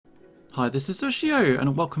Hi, this is Ushio,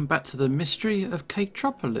 and welcome back to the mystery of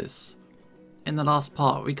Caketropolis. In the last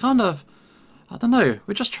part, we kind of, I don't know,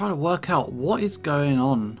 we're just trying to work out what is going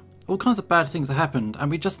on. All kinds of bad things have happened,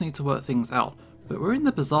 and we just need to work things out. But we're in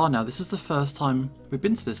the bazaar now. This is the first time we've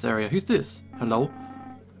been to this area. Who's this? Hello?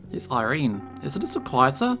 It's Irene. It's a little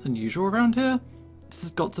quieter than usual around here. This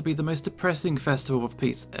has got to be the most depressing festival of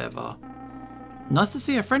peace ever. Nice to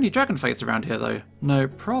see a friendly dragon face around here, though. No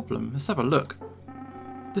problem. Let's have a look.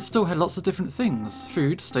 This store had lots of different things.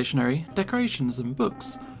 Food, stationery, decorations and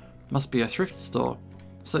books. Must be a thrift store.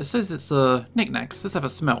 So it says it's knickknacks. Let's have a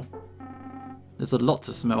smell. There's a lot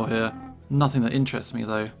to smell here. Nothing that interests me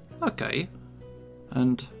though. Okay.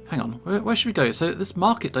 And hang on, where should we go? So this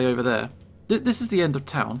market day over there. This is the end of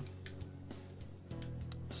town.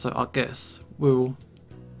 So I guess we'll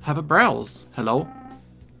have a browse. Hello.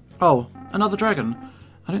 Oh, another dragon.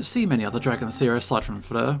 I don't see many other dragons here aside from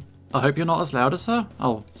Fleur. I hope you're not as loud as her.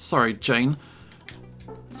 Oh, sorry, Jane.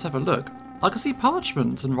 Let's have a look. I can see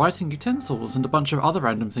parchment and writing utensils and a bunch of other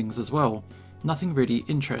random things as well. Nothing really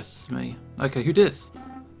interests me. Okay, who dis?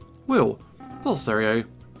 Will. Well, Serio.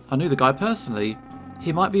 I knew the guy personally.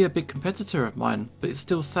 He might be a big competitor of mine, but it's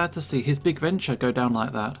still sad to see his big venture go down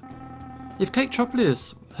like that. If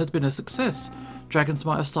Caketropolis had been a success, dragons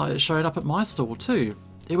might have started showing up at my stall too.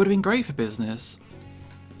 It would have been great for business.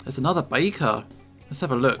 There's another baker. Let's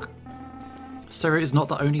have a look. Sarah is not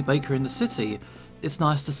the only baker in the city. It's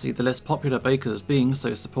nice to see the less popular bakers being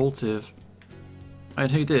so supportive. And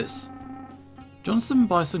who dis? Johnson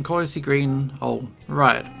buys some quality green... Oh,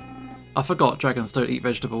 right. I forgot dragons don't eat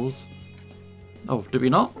vegetables. Oh, do we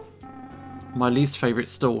not? My least favourite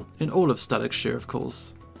stall, in all of Stalicshire, of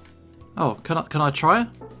course. Oh, can I try?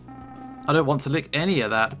 I don't want to lick any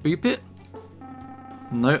of that. Boop it?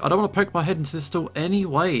 No, I don't want to poke my head into this stall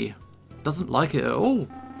anyway. Doesn't like it at all.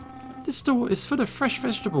 This store is full of fresh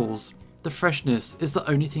vegetables. The freshness is the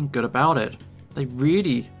only thing good about it. They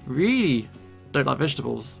really, really don't like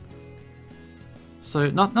vegetables. So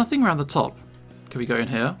nothing around the top. Can we go in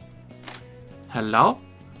here? Hello?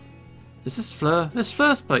 Is this Fleur? This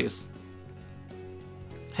Fleur's place.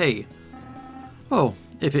 Hey. Oh,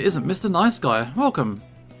 if it isn't Mr. Nice Guy, welcome.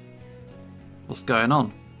 What's going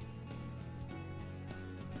on?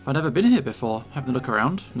 I've never been here before. Having a look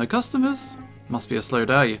around. No customers? Must be a slow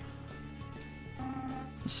day.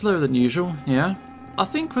 Slower than usual, yeah. I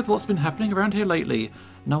think with what's been happening around here lately,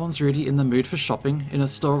 no one's really in the mood for shopping in a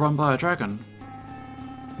store run by a dragon.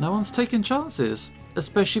 No one's taking chances,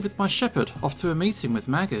 especially with my shepherd off to a meeting with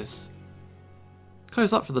Magus.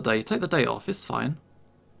 Close up for the day, take the day off, it's fine.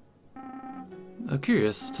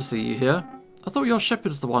 Curious to see you here. I thought your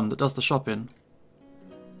shepherd's the one that does the shopping.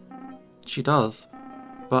 She does.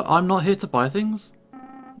 But I'm not here to buy things.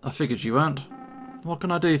 I figured you weren't. What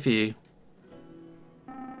can I do for you?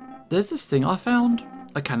 There's this thing I found.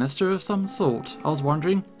 A canister of some sort. I was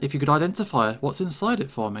wondering if you could identify what's inside it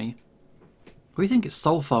for me. We think it's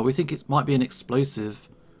sulfur. We think it might be an explosive.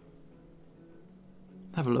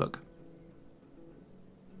 Have a look.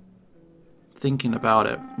 Thinking about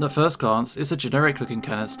it. At first glance, it's a generic looking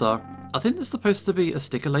canister. I think there's supposed to be a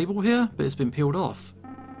sticker label here, but it's been peeled off.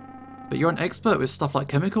 But you're an expert with stuff like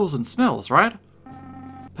chemicals and smells, right?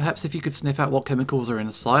 Perhaps if you could sniff out what chemicals are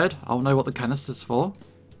inside, I'll know what the canister's for.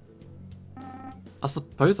 I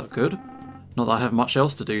suppose I could. Not that I have much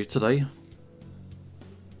else to do today.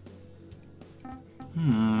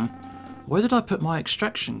 Where did I put my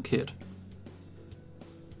extraction kit?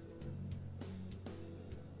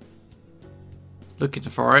 Looking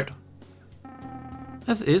for it.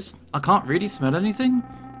 As it is, I can't really smell anything.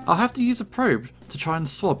 I'll have to use a probe to try and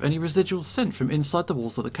swab any residual scent from inside the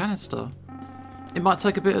walls of the canister. It might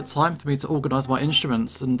take a bit of time for me to organise my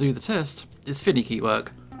instruments and do the test. It's finicky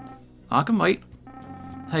work. I can wait.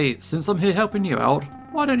 Hey, since I'm here helping you out,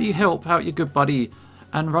 why don't you help out your good buddy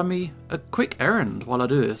and run me a quick errand while I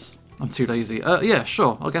do this? I'm too lazy. Yeah,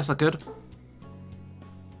 sure, I guess I could.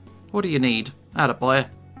 What do you need? Attaboy.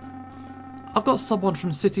 I've got someone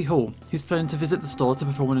from City Hall who's planning to visit the store to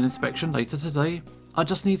perform an inspection later today. I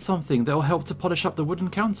just need something that will help to polish up the wooden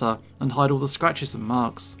counter and hide all the scratches and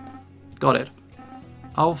marks. Got it.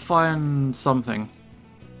 I'll find something.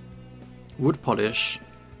 Wood polish.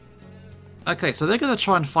 Okay, so they're going to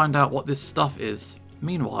try and find out what this stuff is.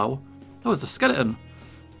 Meanwhile... Oh, it's a skeleton.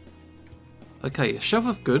 Okay, shelf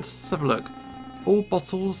of goods. Let's have a look. All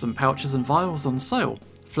bottles and pouches and vials on sale.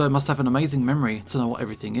 Fleur must have an amazing memory to know what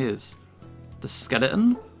everything is. The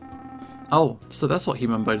skeleton? Oh, so that's what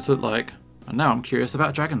human bones look like. And now I'm curious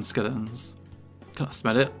about dragon skeletons. Can I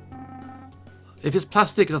smell it? If it's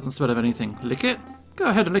plastic, it doesn't smell of anything. Lick it? Go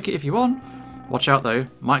ahead and lick it if you want. Watch out though,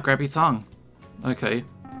 might grab your tongue. Okay.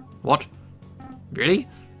 What? Really?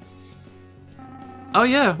 Oh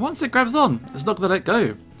yeah, once it grabs on, it's not gonna let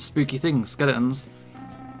go. Spooky things, skeletons.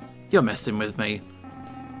 You're messing with me.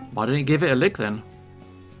 Why didn't you give it a lick then?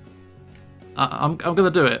 I'm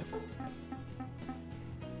gonna do it.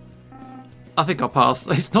 I think I'll pass.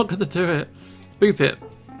 He's not gonna do it. Boop it.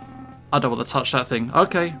 I don't want to touch that thing.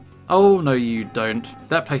 Okay. Oh no you don't.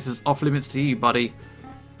 That place is off limits to you, buddy.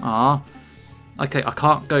 Ah. Okay, I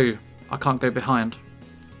can't go behind.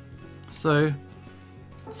 So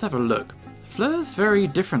let's have a look. Fleur's very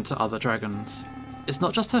different to other dragons. It's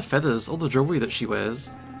not just her feathers or the jewellery that she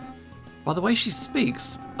wears. By the way she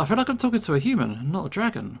speaks, I feel like I'm talking to a human, not a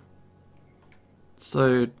dragon.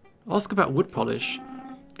 So, ask about wood polish.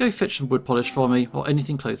 Go fetch some wood polish for me, or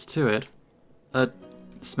anything close to it.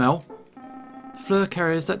 Smell? Fleur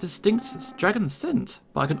carries that distinct dragon scent,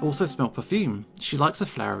 but I can also smell perfume. She likes the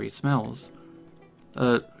flowery smells.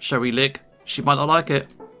 Shall we lick? She might not like it.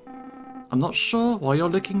 I'm not sure why you're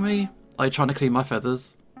licking me. Are you trying to clean my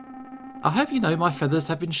feathers? I'll have you know my feathers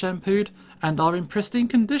have been shampooed and are in pristine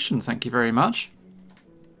condition, thank you very much.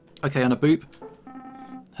 Okay, and a boop.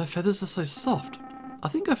 Her feathers are so soft. I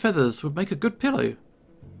think her feathers would make a good pillow.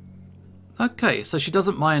 Okay, so she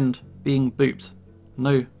doesn't mind being booped.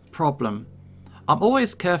 No problem. I'm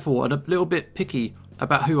always careful and a little bit picky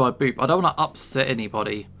about who I boop. I don't want to upset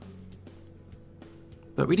anybody.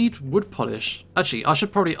 But we need wood polish. Actually, I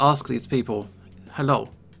should probably ask these people. Hello.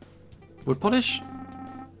 Wood polish?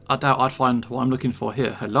 I doubt I'd find what I'm looking for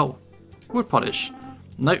here. Hello. Wood polish.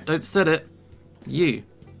 Nope, don't set it. You.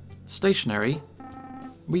 Stationery.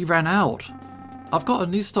 We ran out. I've got a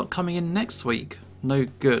new stock coming in next week. No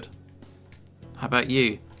good. How about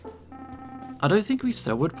you? I don't think we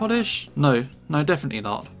sell wood polish. No, definitely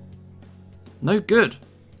not. No good.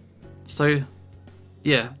 So,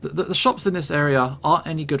 yeah, the shops in this area aren't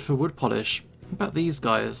any good for wood polish. What about these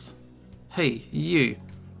guys? Hey, you.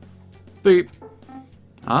 Boop.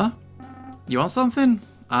 Huh? You want something?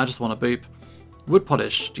 I just want a boop. Wood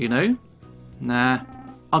polish, do you know? Nah,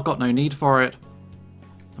 I've got no need for it.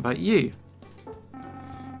 How about you?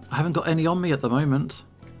 I haven't got any on me at the moment.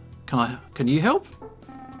 Can you help?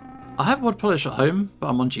 I have wood polish at home, but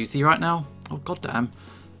I'm on duty right now. Oh goddamn.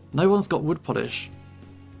 No one's got wood polish.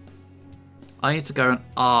 I need to go and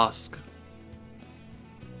ask.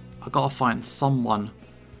 I've got to find someone.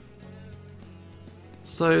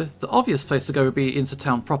 So the obvious place to go would be into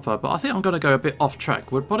town proper, but I think I'm going to go a bit off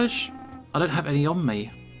track. Wood polish? I don't have any on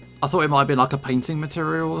me. I thought it might have been like a painting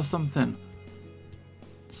material or something.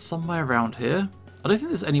 Somewhere around here? I don't think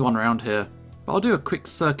there's anyone around here, but I'll do a quick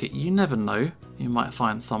circuit. You never know. You might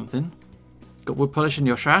find something. Got wood polish in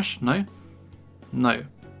your trash? No? No.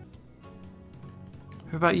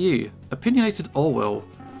 Who about you? Opinionated Orwell.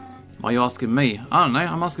 Why are you asking me? I don't know.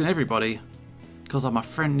 I'm asking everybody. Because I'm a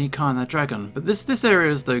friendly kind of dragon. But this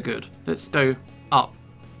area is no good. Let's go up.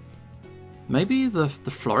 Maybe the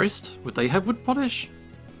florist? Would they have wood polish?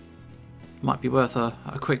 Might be worth a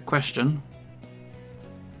quick question.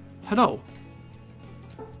 Hello.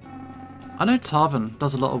 I know Tarvin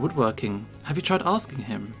does a lot of woodworking. Have you tried asking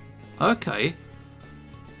him? Okay.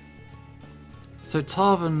 So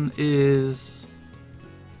Tarvin is...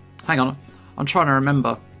 Hang on, I'm trying to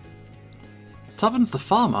remember. Tarvin's the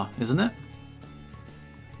farmer, isn't it?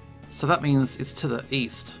 So that means it's to the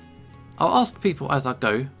east. I'll ask people as I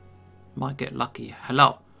go. Might get lucky.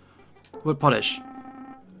 Hello. Wood polish.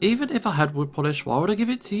 Even if I had wood polish, why would I give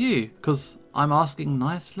it to you? Because I'm asking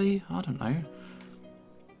nicely? I don't know.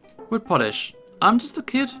 Wood polish. I'm just a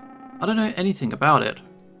kid. I don't know anything about it.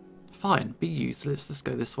 Fine, be useless. Let's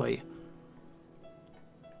go this way.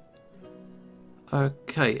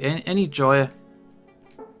 Okay, any joy?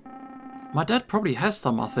 My dad probably has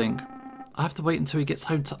some, I think. I have to wait until he gets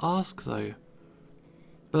home to ask, though.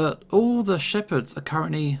 But all the shepherds are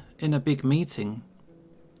currently in a big meeting,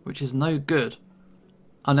 which is no good.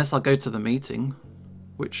 Unless I go to the meeting,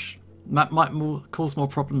 which might cause more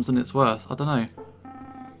problems than it's worth. I don't know.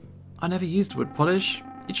 I never used wood polish.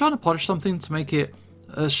 You're trying to polish something to make it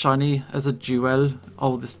as shiny as a jewel.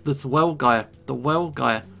 Oh, this well guy. The well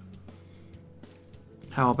guy.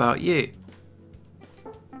 How about you?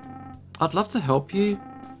 I'd love to help you,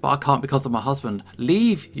 but I can't because of my husband.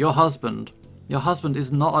 Leave your husband. Your husband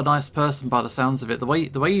is not a nice person by the sounds of it. The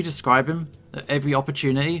way you describe him at every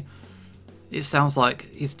opportunity, it sounds like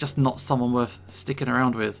he's just not someone worth sticking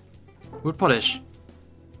around with. Wood polish.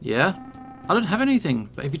 Yeah? I don't have anything,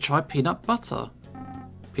 but have you tried peanut butter?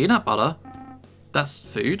 Peanut butter? That's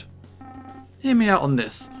food. Hear me out on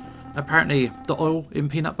this. Apparently, the oil in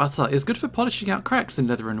peanut butter is good for polishing out cracks in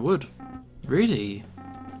leather and wood. Really?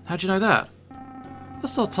 How'd you know that? I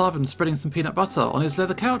saw Tarvin spreading some peanut butter on his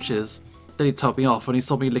leather couches. Then he told me off when he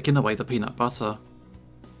saw me licking away the peanut butter.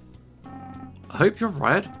 I hope you're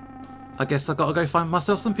right. I guess I gotta go find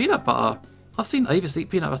myself some peanut butter. I've seen Avis eat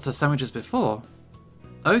peanut butter sandwiches before.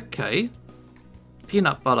 Okay.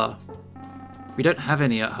 Peanut butter. We don't have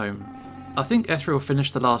any at home. I think Ethereal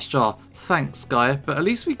finished the last jar. Thanks, guy, but at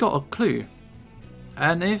least we got a clue.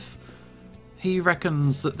 And if he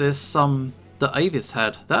reckons that there's some that Avis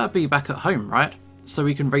had, that'd be back at home, right? So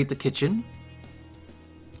we can raid the kitchen.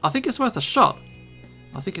 I think it's worth a shot.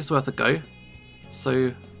 I think it's worth a go.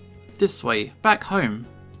 So, this way, back home.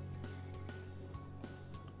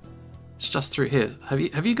 It's just through here. Have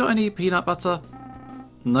you got any peanut butter?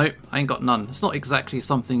 Nope, I ain't got none. It's not exactly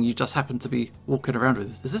something you just happen to be walking around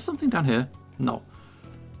with. Is there something down here? No.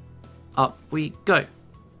 Up we go.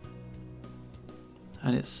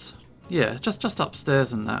 And it's, yeah, just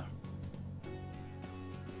upstairs and that.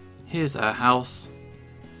 Here's our house.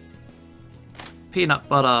 Peanut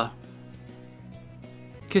butter.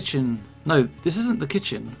 Kitchen. No, this isn't the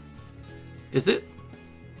kitchen. Is it?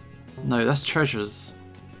 No, that's treasures.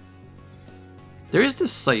 There is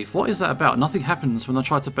this safe. What is that about? Nothing happens when I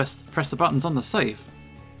try to press the buttons on the safe.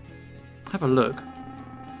 Have a look.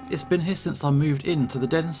 It's been here since I moved into the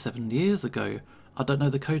den 7 years ago. I don't know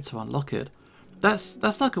the code to unlock it.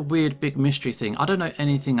 That's like a weird big mystery thing. I don't know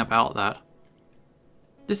anything about that.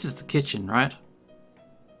 This is the kitchen, right?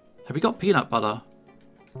 Have we got peanut butter?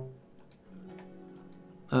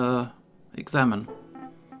 Examine.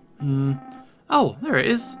 Oh, there it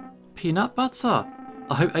is. Peanut butter.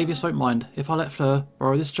 I hope Avis won't mind if I let Fleur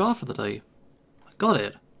borrow this jar for the day. I got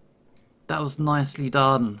it. That was nicely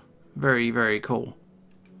done. Very, very cool.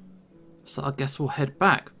 So I guess we'll head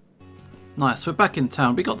back. Nice, we're back in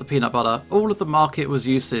town. We got the peanut butter. All of the market was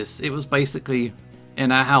useless. It was basically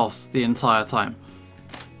in our house the entire time.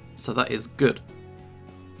 So that is good.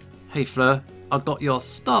 Hey Fleur, I got your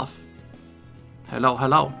stuff. Hello,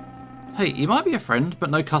 hello. Hey, you might be a friend, but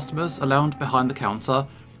no customers allowed behind the counter.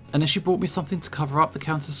 And then she brought me something to cover up the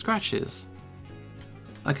counter scratches.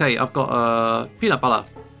 Okay, I've got peanut butter.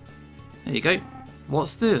 There you go.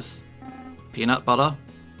 What's this? Peanut butter.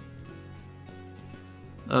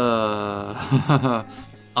 I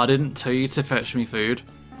didn't tell you to fetch me food.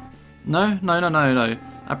 No.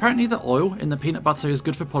 Apparently the oil in the peanut butter is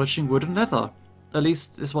good for polishing wood and leather. At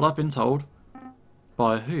least it's what I've been told.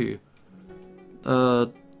 By who?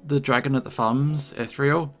 The dragon at the thumbs,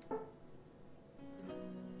 Ethereal.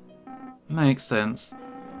 Makes sense.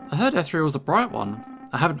 I heard Ethereal's a bright one.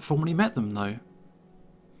 I haven't formally met them though.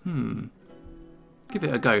 Give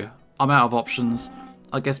it a go. I'm out of options.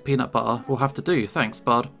 I guess peanut butter will have to do. Thanks,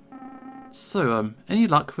 bud. So, any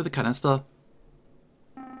luck with the canister?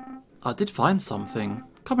 I did find something.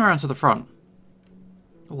 Come around to the front.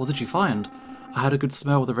 What did you find? I had a good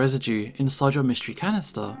smell of the residue inside your mystery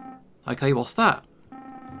canister. Okay, what's that?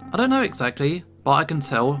 I don't know exactly, but I can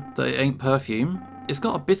tell that it ain't perfume. It's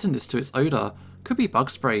got a bitterness to its odour. Could be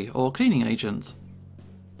bug spray or cleaning agent.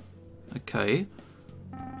 Okay.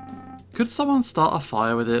 Could someone start a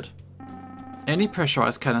fire with it? Any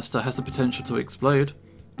pressurised canister has the potential to explode,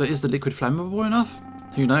 but is the liquid flammable enough?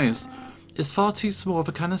 Who knows? It's far too small of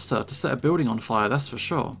a canister to set a building on fire, that's for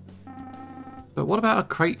sure. But what about a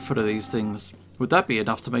crate full of these things? Would that be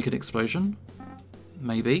enough to make an explosion?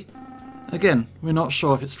 Maybe. Again, we're not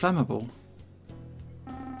sure if it's flammable.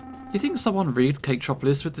 You think someone read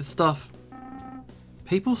Caketropolis with this stuff?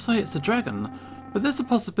 People say it's a dragon, but there's a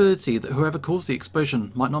possibility that whoever caused the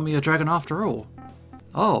explosion might not be a dragon after all.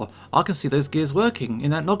 Oh, I can see those gears working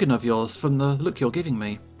in that noggin of yours from the look you're giving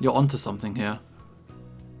me. You're onto something here.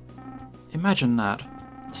 Imagine that.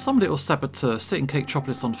 Some little saboteur setting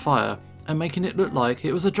Caketropolis on fire and making it look like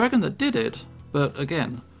it was a dragon that did it. But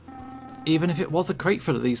again, even if it was a crate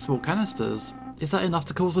full of these small canisters, is that enough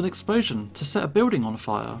to cause an explosion, to set a building on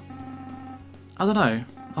fire? I don't know,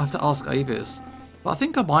 I have to ask Avis, but I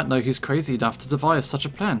think I might know who's crazy enough to devise such a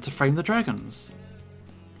plan to frame the dragons.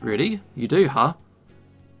 Really? You do, huh?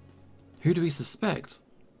 Who do we suspect?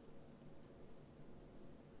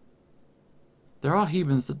 There are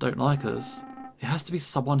humans that don't like us. It has to be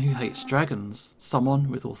someone who hates dragons, someone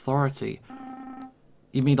with authority.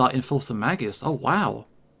 You mean like Enforcer Magus? Oh wow!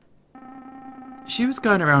 She was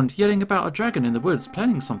going around yelling about a dragon in the woods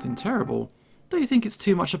planning something terrible. Don't you think it's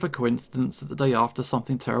too much of a coincidence that the day after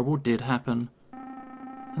something terrible did happen?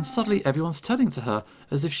 And suddenly everyone's turning to her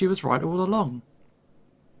as if she was right all along.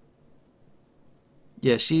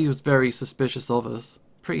 Yeah, she was very suspicious of us.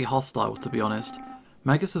 Pretty hostile, to be honest.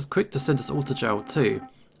 Magus was quick to send us all to jail too.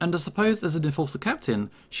 And I suppose as an Enforcer Captain,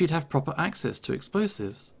 she'd have proper access to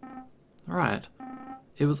explosives. Right.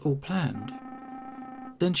 It was all planned.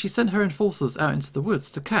 Then she sent her enforcers out into the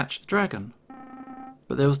woods to catch the dragon.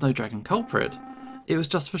 But there was no dragon culprit. It was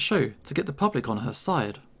just for show, to get the public on her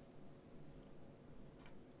side.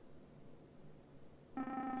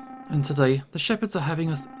 And today, the shepherds are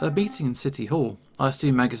having a meeting in City Hall. I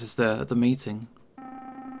assume Magus is there at the meeting.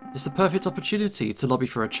 It's the perfect opportunity to lobby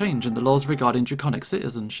for a change in the laws regarding draconic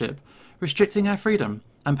citizenship, restricting our freedom,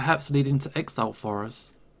 and perhaps leading to exile for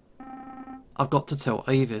us. I've got to tell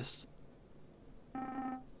Avis.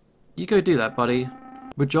 You go do that, buddy.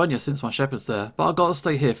 We'll join you since my shepherd's there, but I've got to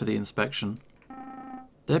stay here for the inspection.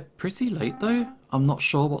 They're pretty late though. I'm not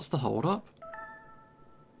sure what's the hold up.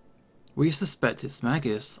 We suspect it's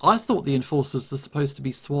Magus. I thought the enforcers are supposed to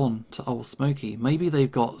be sworn to Old Smoky. Maybe they've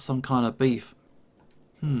got some kind of beef.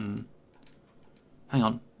 Hang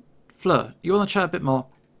on. Fleur, you want to chat a bit more?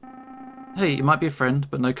 Hey, you might be a friend,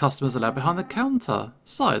 but no customers allowed behind the counter.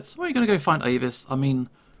 Besides, where are you going to go find Avis? I mean,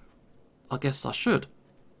 I guess I should.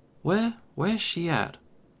 Where's she at?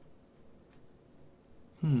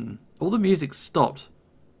 All the music's stopped.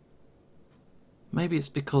 Maybe it's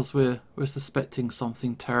because we're suspecting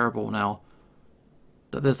something terrible now.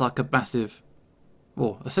 That there's like a massive,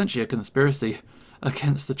 well, essentially a conspiracy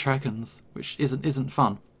against the dragons, which isn't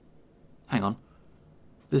fun. Hang on.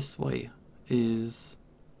 This way is...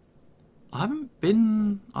 I haven't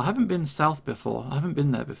been south before. I haven't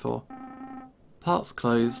been there before. Park's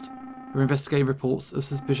closed. We're investigating reports of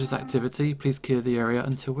suspicious activity. Please clear the area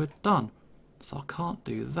until we're done. So I can't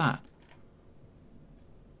do that.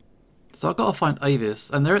 So I've got to find Avis,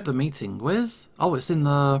 and they're at the meeting. Where's... Oh, it's in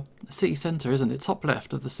the city centre, isn't it? Top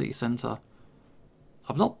left of the city centre.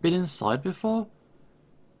 I've not been inside before,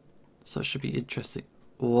 so it should be interesting.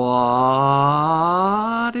 What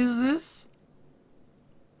is this?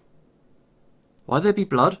 Why there be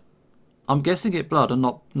blood? I'm guessing it blood and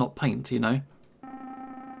not paint, you know.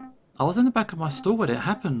 I was in the back of my store when it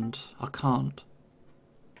happened. I can't.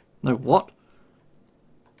 No, what?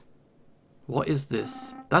 What is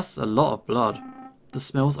this? That's a lot of blood. The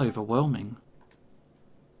smell's overwhelming.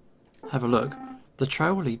 Have a look. The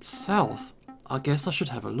trail leads south. I guess I should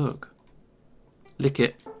have a look. Lick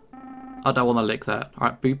it. I don't want to lick that.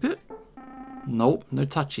 Alright, boop it. Nope, no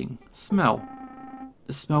touching. Smell.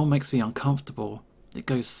 The smell makes me uncomfortable. It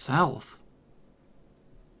goes south.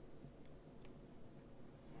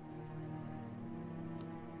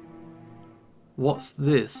 What's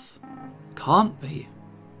this? Can't be.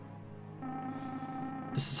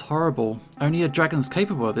 This is horrible. Only a dragon's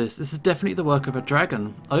capable of this. This is definitely the work of a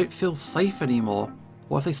dragon. I don't feel safe anymore.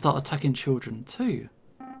 What if they start attacking children too?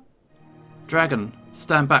 Dragon,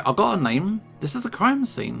 stand back. I've got a name. This is a crime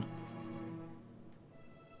scene.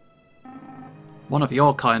 One of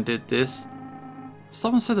your kind did this.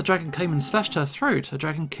 Someone said the dragon came and slashed her throat. A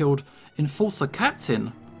dragon killed Enforcer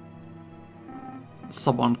Captain.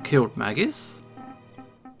 Someone killed Magus?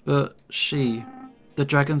 But the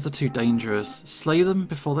dragons are too dangerous. Slay them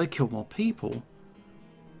before they kill more people.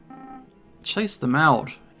 Chase them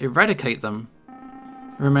out. Eradicate them.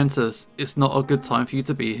 Rementus, it's not a good time for you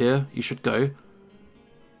to be here. You should go.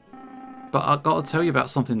 But I've got to tell you about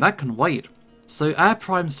something that can wait. So our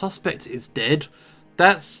prime suspect is dead.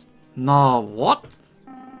 That's... Nah, what?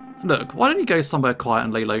 Look, why don't you go somewhere quiet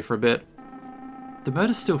and lay low for a bit? The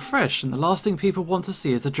murder's still fresh, and the last thing people want to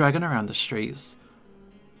see is a dragon around the streets.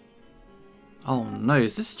 Oh no,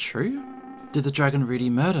 is this true? Did the dragon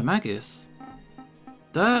really murder Magus?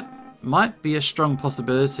 That might be a strong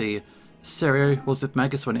possibility. Serio was with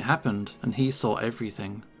Magus when it happened, and he saw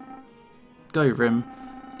everything. Go, Rim.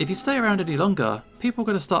 If you stay around any longer, people are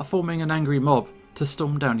going to start forming an angry mob to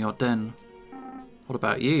storm down your den. What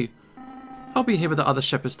about you? I'll be here with the other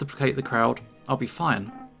shepherds to placate the crowd. I'll be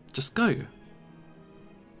fine. Just go.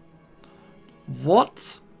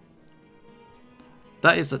 What?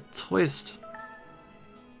 That is a twist.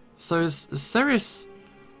 So Sirius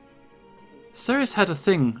had a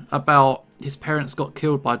thing about his parents got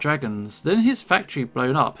killed by dragons, then his factory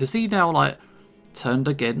blown up. Has he now like turned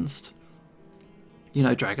against, you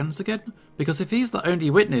know, dragons again? Because if he's the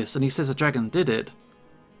only witness and he says a dragon did it,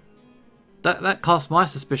 that casts my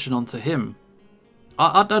suspicion onto him.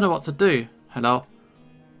 I don't know what to do. Hello?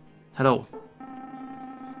 Hello?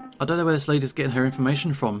 I don't know where this lady's getting her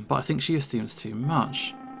information from, but I think she assumes too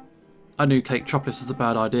much. I knew Caketropolis was a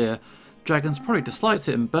bad idea. Dragons probably disliked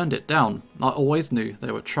it and burned it down. I always knew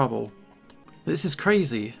they were trouble. This is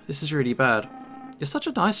crazy. This is really bad. You're such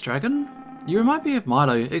a nice dragon. You remind me of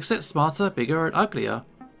Milo, except smarter, bigger and uglier.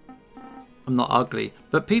 I'm not ugly,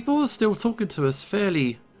 but people are still talking to us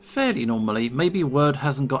fairly normally. Maybe word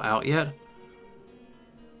hasn't got out yet.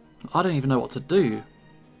 I don't even know what to do.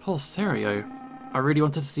 Poor Serio. I really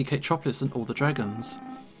wanted to see Caketropolis and all the dragons.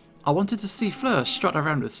 I wanted to see Fleur strut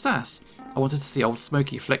around with sass. I wanted to see old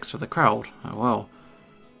Smokey flex for the crowd. Oh well.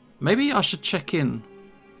 Maybe I should check in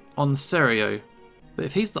on Serio. But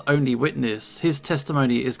if he's the only witness, his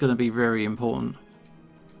testimony is going to be very important.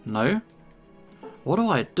 No? What do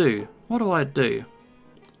I do? What do I do?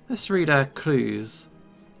 Let's read our clues.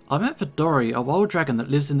 I met Vidori, a wild dragon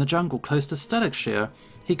that lives in the jungle close to Stelagshire.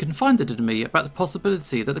 He confided in me about the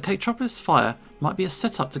possibility that the Caketropolis fire might be a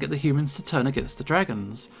setup to get the humans to turn against the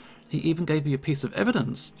dragons. He even gave me a piece of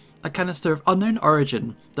evidence, a canister of unknown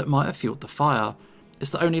origin that might have fueled the fire.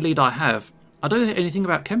 It's the only lead I have. I don't know anything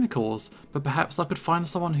about chemicals, but perhaps I could find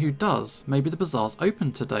someone who does. Maybe the bazaar's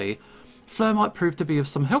open today. Fleur might prove to be of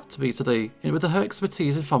some help to me today with her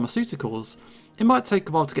expertise in pharmaceuticals. It might take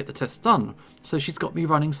a while to get the test done, so she's got me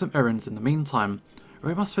running some errands in the meantime.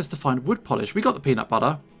 Where am I supposed to find wood polish? We got the peanut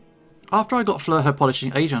butter. After I got Fleur her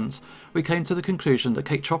polishing agents, we came to the conclusion that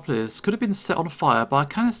Caketropolis could have been set on fire by a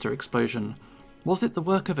canister explosion. Was it the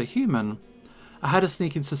work of a human? I had a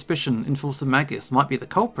sneaking suspicion Enforcer Magus might be the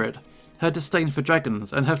culprit. Her disdain for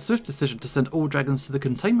dragons and her swift decision to send all dragons to the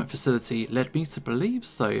containment facility led me to believe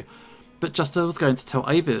so. But just as I was going to tell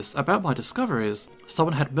Avis about my discoveries,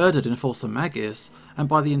 someone had murdered Enforcer Magus, and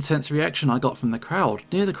by the intense reaction I got from the crowd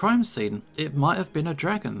near the crime scene, it might have been a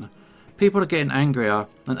dragon. People are getting angrier,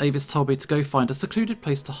 and Avis told me to go find a secluded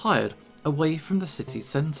place to hide, away from the city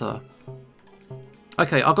centre.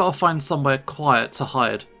 Okay, I've got to find somewhere quiet to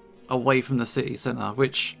hide, away from the city centre,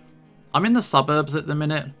 which... I'm in the suburbs at the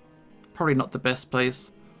minute. Probably not the best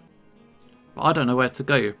place. But I don't know where to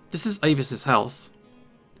go. This is Avis's house.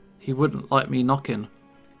 He wouldn't like me knocking.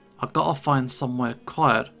 I've got to find somewhere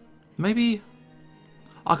quiet. Maybe...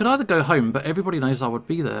 I could either go home, but everybody knows I would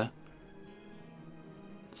be there.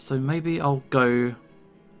 So maybe I'll go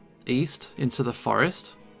east into the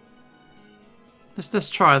forest. Let's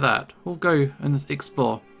try that. We'll go and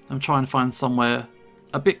explore and try and find somewhere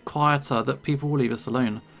a bit quieter that people will leave us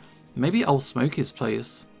alone. Maybe Old Smokey's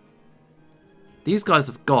place. These guys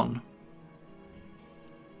have gone.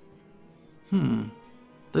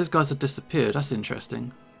 Those guys have disappeared. That's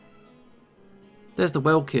interesting. There's the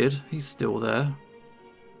well kid. He's still there.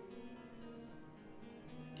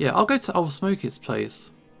 Yeah, I'll go to Old Smokey's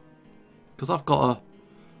place. Because I've got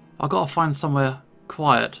to find somewhere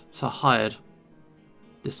quiet to hide.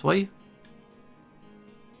 This way.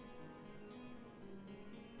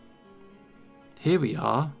 Here we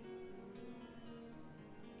are.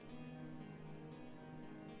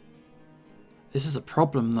 This is a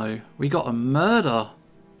problem though. We got a murder.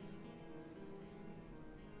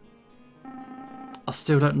 I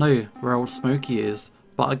still don't know where Old Smokey is,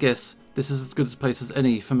 but I guess this is as good a place as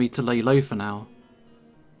any for me to lay low for now.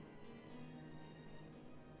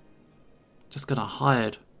 Just gonna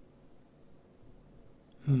hide.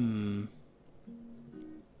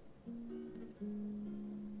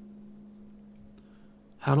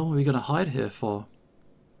 How long are we gonna hide here for?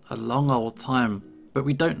 A long old time, but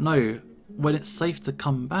we don't know when it's safe to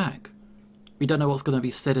come back. We don't know what's going to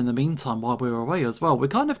be said in the meantime while we're away as well. We're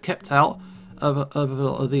kind of kept out of a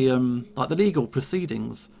lot of the like the legal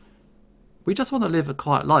proceedings. We just want to live a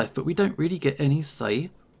quiet life, but we don't really get any say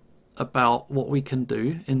about what we can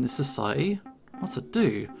do in this society. What to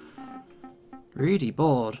do? Really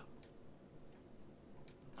bored.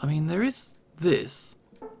 I mean, there is this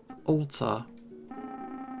altar.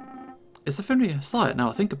 It's a familiar sight now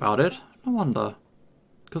I think about it. No wonder.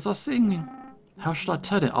 Because I was thinking, how should I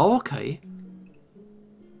turn it? Oh, okay.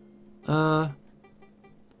 Turn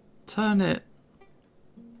it...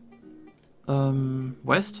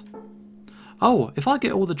 west? Oh, if I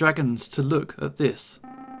get all the dragons to look at this.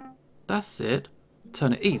 That's it.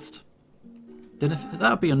 Turn it east. Then if that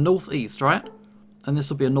would be a northeast, right? And this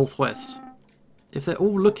will be a northwest. If they're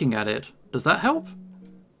all looking at it, does that help?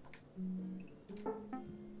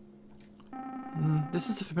 This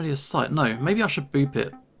is a familiar sight. No, maybe I should boop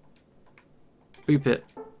it. Boop it.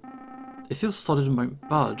 It feels solid and won't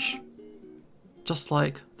budge. Just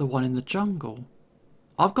like the one in the jungle.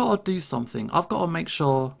 I've got to do something. I've got to make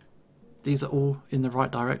sure these are all in the right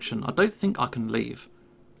direction. I don't think I can leave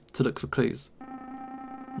to look for clues.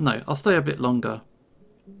 No, I'll stay a bit longer.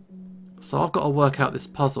 So I've got to work out this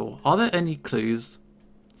puzzle. Are there any clues?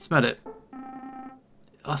 Smell it.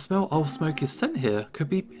 I smell Old Smokey's scent here.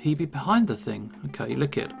 Could he be behind the thing? Okay,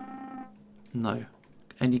 lick it. No.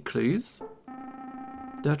 Any clues?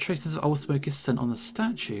 There are traces of Old Smokey's scent on the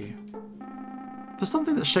statue. For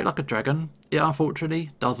something that's shaped like a dragon, it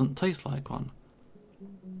unfortunately doesn't taste like one.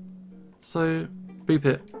 So, boop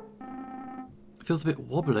it. It feels a bit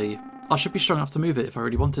wobbly. I should be strong enough to move it if I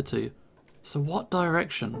really wanted to. So what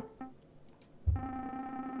direction?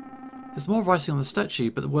 There's more writing on the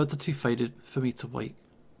statue, but the words are too faded for me to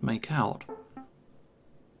make out.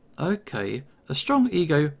 Okay. A strong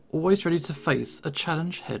ego, always ready to face a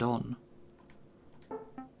challenge head-on.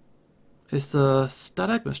 It's the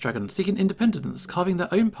Stadagmus dragon, seeking independence, carving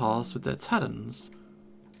their own paths with their talons.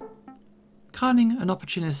 Cunning and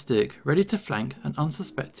opportunistic, ready to flank an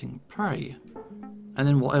unsuspecting prey. And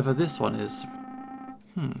then whatever this one is.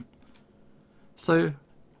 So,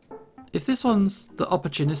 if this one's the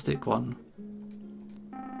opportunistic one,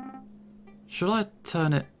 should I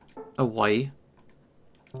turn it away?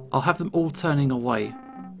 I'll have them all turning away.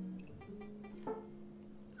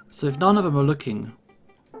 So if none of them are looking,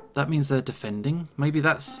 that means they're defending. Maybe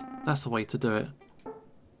that's the way to do it.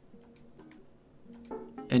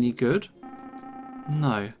 Any good?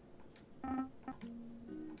 No.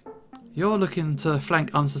 You're looking to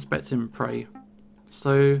flank unsuspecting prey.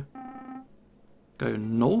 So go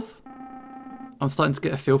north. I'm starting to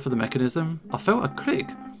get a feel for the mechanism. I felt a click.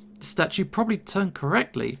 The statue probably turned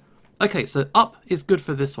correctly. Okay, so up is good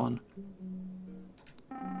for this one.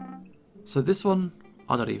 So this one,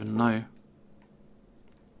 I don't even know.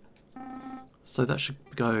 So that should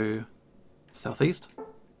go southeast.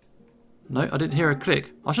 No, I didn't hear a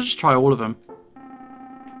click. I should just try all of them.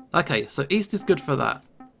 Okay, so east is good for that.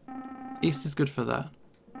 East is good for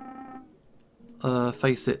that.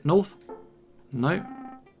 Face it north. No.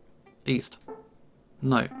 East.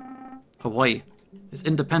 No. Away. It's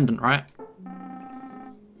independent, right?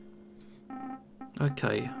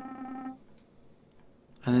 Okay.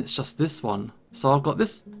 And it's just this one. So I've got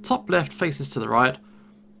this top left faces to the right.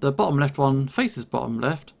 The bottom left one faces bottom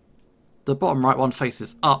left. The bottom right one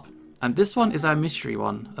faces up. And this one is our mystery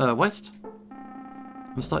one. West.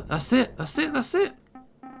 That's it. That's it. That's it.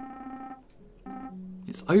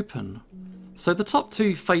 It's open. So the top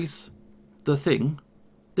two face the thing.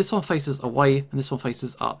 This one faces away and this one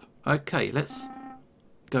faces up. Okay, let's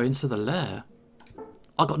go into the lair.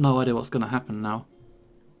 I've got no idea what's going to happen now.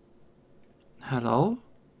 Hello?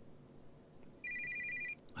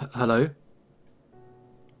 Hello?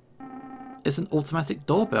 It's an automatic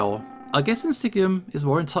doorbell. I guess Insigium is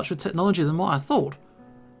more in touch with technology than what I thought.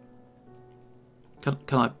 Can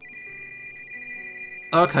I...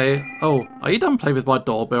 Okay. Oh, are you done playing with my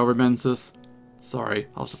doorbell, Rementus? Sorry,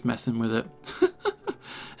 I was just messing with it.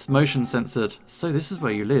 It's motion censored. So this is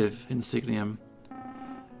where you live, Insignium.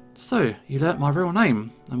 So, you learnt my real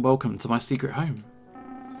name, and welcome to my secret home.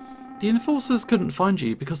 The enforcers couldn't find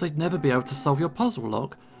you because they'd never be able to solve your puzzle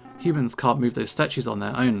lock. Humans can't move those statues on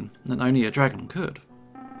their own, and only a dragon could.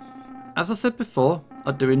 As I said before,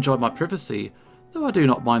 I do enjoy my privacy, though I do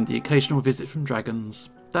not mind the occasional visit from dragons.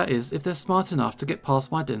 That is, if they're smart enough to get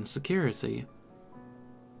past my dense security.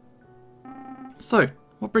 So,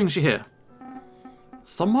 what brings you here?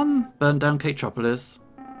 Someone burned down Caketropolis.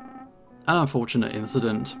 An unfortunate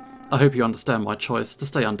incident. I hope you understand my choice to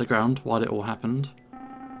stay underground while it all happened.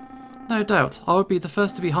 No doubt, I would be the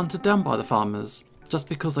first to be hunted down by the farmers. Just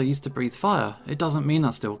because I used to breathe fire, it doesn't mean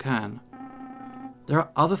I still can. There are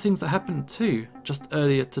other things that happened too, just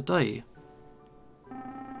earlier today.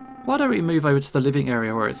 Why don't we move over to the living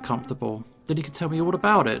area where it's comfortable? Then you can tell me all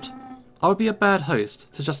about it. I would be a bad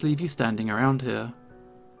host to just leave you standing around here.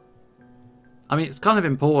 I mean, it's kind of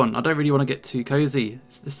important. I don't really want to get too cozy.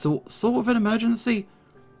 Is this sort of an emergency?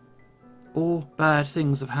 All bad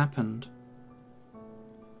things have happened.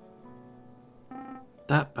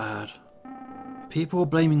 That bad. People are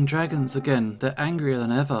blaming dragons again. They're angrier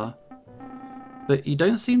than ever. But you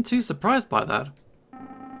don't seem too surprised by that.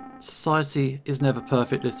 Society is never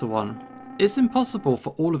perfect, little one. It's impossible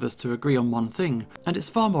for all of us to agree on one thing, and it's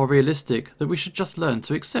far more realistic that we should just learn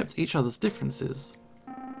to accept each other's differences.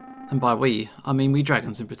 And by we, I mean we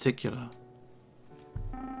dragons in particular.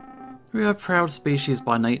 We are a proud species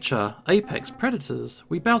by nature, apex predators.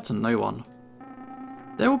 We bow to no one.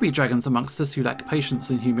 There will be dragons amongst us who lack patience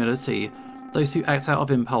and humility, those who act out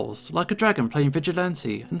of impulse, like a dragon playing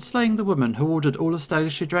vigilante and slaying the woman who ordered all of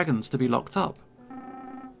Stalisher dragons to be locked up.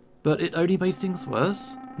 But it only made things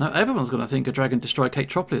worse. Now everyone's going to think a dragon destroyed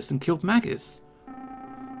Caketropolis and killed Magus.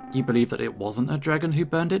 You believe that it wasn't a dragon who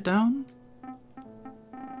burned it down?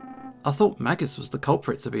 I thought Magus was the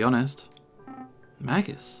culprit, to be honest.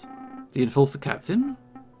 Magus? The Enforcer Captain?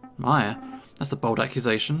 My, that's a bold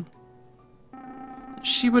accusation.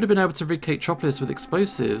 She would have been able to rid Caketropolis with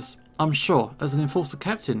explosives. I'm sure, as an Enforcer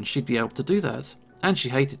Captain, she'd be able to do that. And she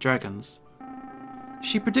hated dragons.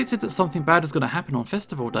 She predicted that something bad was going to happen on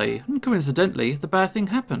Festival Day, and coincidentally, the bad thing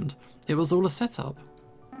happened. It was all a setup.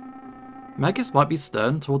 Magus might be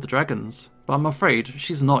stern toward the dragons, but I'm afraid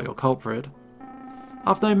she's not your culprit.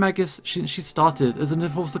 I've known Magus since she started as an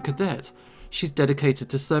Enforcer Cadet. she's dedicated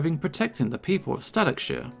to serving and protecting the people of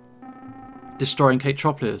Stalicshire. Destroying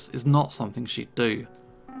Caketropolis is not something she'd do.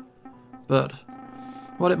 But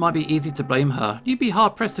while it might be easy to blame her, you'd be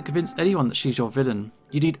hard-pressed to convince anyone that she's your villain.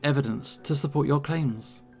 You need evidence to support your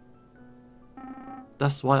claims.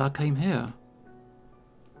 That's why I came here.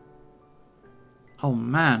 Oh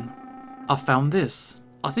man, I found this.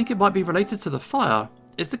 I think it might be related to the fire.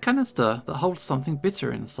 It's the canister that holds something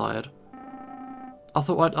bitter inside. I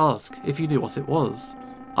thought I'd ask if you knew what it was.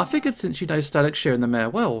 I figured since you know Stalicshire and the mayor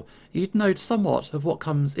well, you'd know somewhat of what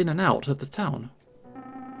comes in and out of the town.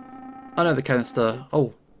 I know the canister.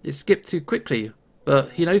 Oh, it skipped too quickly,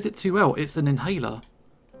 but he knows it too well. It's an inhaler.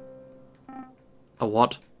 A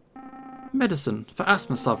what? Medicine for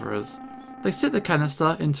asthma sufferers. They stick the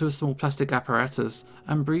canister into a small plastic apparatus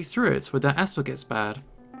and breathe through it when their asthma gets bad.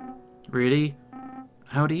 Really?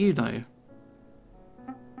 How do you know?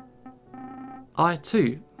 I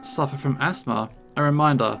too suffer from asthma. A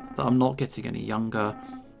reminder that I'm not getting any younger.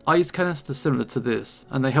 I use canisters similar to this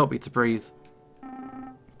and they help me to breathe.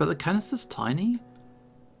 But the canister's tiny?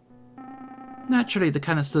 Naturally, the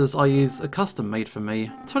canisters I use are custom made for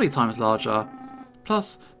me, 20 times larger.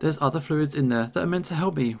 Plus, there's other fluids in there that are meant to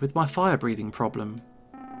help me with my fire breathing problem.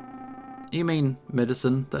 You mean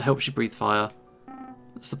medicine that helps you breathe fire?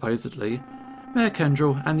 Supposedly. Mayor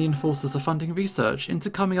Kendrill and the Enforcers are funding research into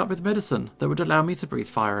coming up with medicine that would allow me to breathe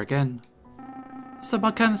fire again. So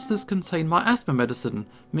my canisters contain my asthma medicine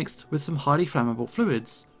mixed with some highly flammable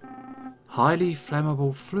fluids. Highly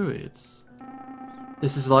flammable fluids?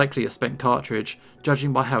 This is likely a spent cartridge,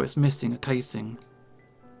 judging by how it's missing a casing.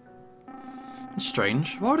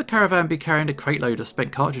 Strange. Why would a caravan be carrying a crate load of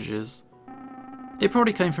spent cartridges? It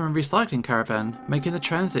probably came from a recycling caravan making the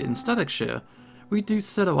transit in Stalicshire. We do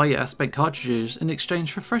sell away our spent cartridges in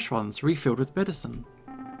exchange for fresh ones refilled with medicine.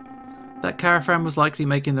 That caravan was likely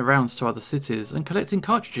making the rounds to other cities and collecting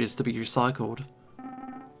cartridges to be recycled.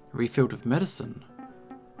 Refilled with medicine?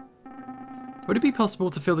 Would it be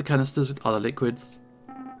possible to fill the canisters with other liquids?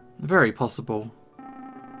 Very possible.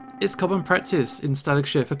 It's common practice in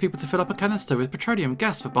Stalicshire for people to fill up a canister with petroleum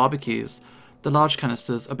gas for barbecues. The large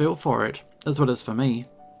canisters are built for it, as well as for me.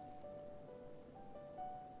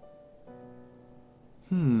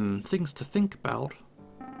 Things to think about.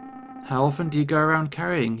 How often do you go around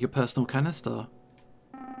carrying your personal canister?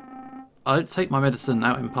 I don't take my medicine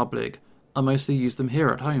out in public. I mostly use them here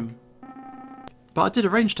at home. But I did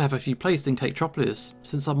arrange to have a few placed in Caketropolis,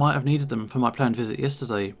 since I might have needed them for my planned visit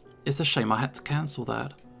yesterday. It's a shame I had to cancel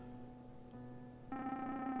that.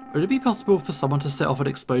 Would it be possible for someone to set off an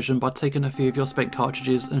explosion by taking a few of your spent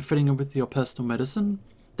cartridges and filling them with your personal medicine?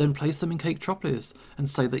 Then place them in Caketropolis and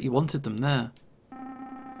say that you wanted them there.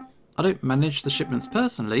 I don't manage the shipments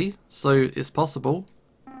personally, so it's possible.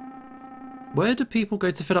 Where do people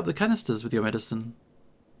go to fill up the canisters with your medicine?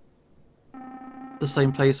 The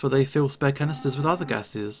same place where they fill spare canisters with other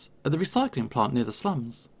gases, at the recycling plant near the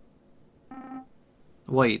slums.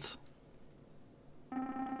 Wait.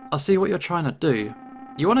 I see what you're trying to do.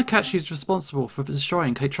 You want to catch who's responsible for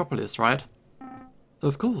destroying Caketropolis, right?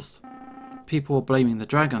 Of course. People are blaming the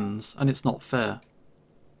dragons, and it's not fair.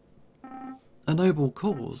 A noble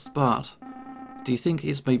cause, but do you think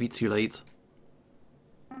it's maybe too late?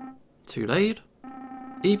 Too late?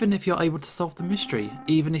 Even if you're able to solve the mystery,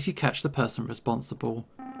 even if you catch the person responsible.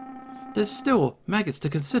 There's still maggots to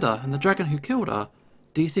consider and the dragon who killed her.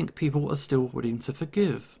 Do you think people are still willing to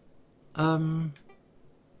forgive?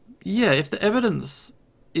 Yeah, if the evidence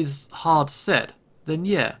is hard set, then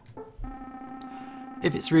yeah.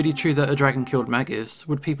 If it's really true that a dragon killed Magus,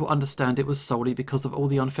 would people understand it was solely because of all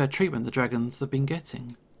the unfair treatment the dragons have been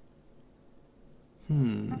getting?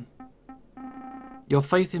 Your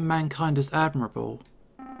faith in mankind is admirable.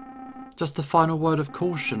 Just a final word of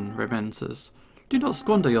caution, Rementers. Do not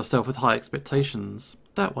squander yourself with high expectations.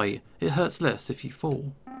 That way, it hurts less if you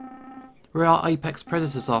fall. We're our apex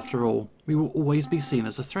predators after all. We will always be seen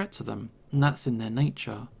as a threat to them, and that's in their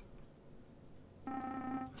nature.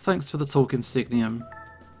 Thanks for the talk, Insignium.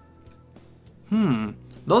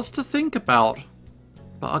 Lots to think about.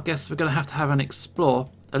 But I guess we're going to have an explore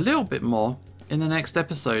a little bit more in the next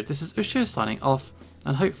episode. This is Ushio signing off,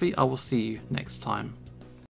 and hopefully I will see you next time.